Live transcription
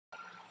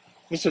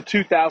This is a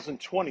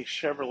 2020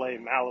 Chevrolet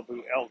Malibu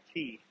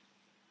LT,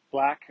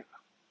 black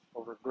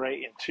over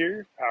gray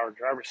interior, power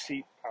driver's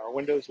seat, power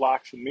windows,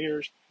 locks and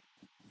mirrors,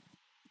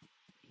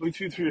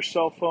 Bluetooth for your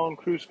cell phone,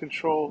 cruise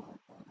control,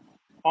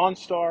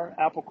 OnStar,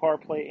 Apple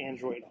CarPlay,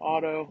 Android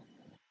Auto,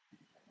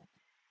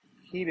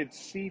 heated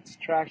seats,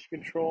 traction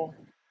control.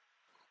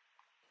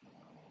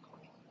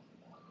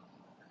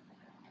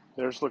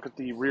 There's a look at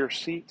the rear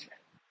seat,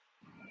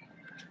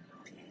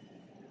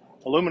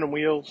 aluminum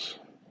wheels,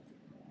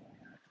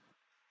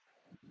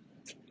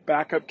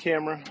 backup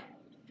camera,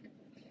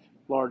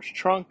 large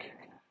trunk.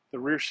 The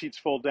rear seats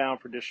fold down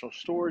for additional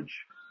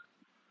storage.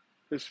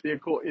 This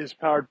vehicle is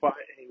powered by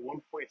a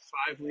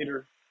 1.5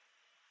 liter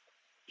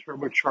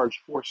turbocharged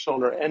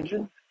four-cylinder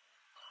engine,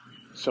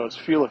 so it's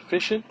fuel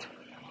efficient.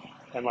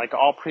 And like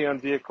all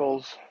pre-owned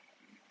vehicles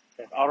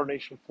at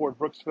AutoNation Ford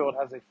Brooksville, it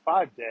has a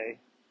 5-day,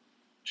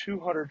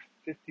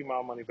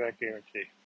 250-mile money-back guarantee.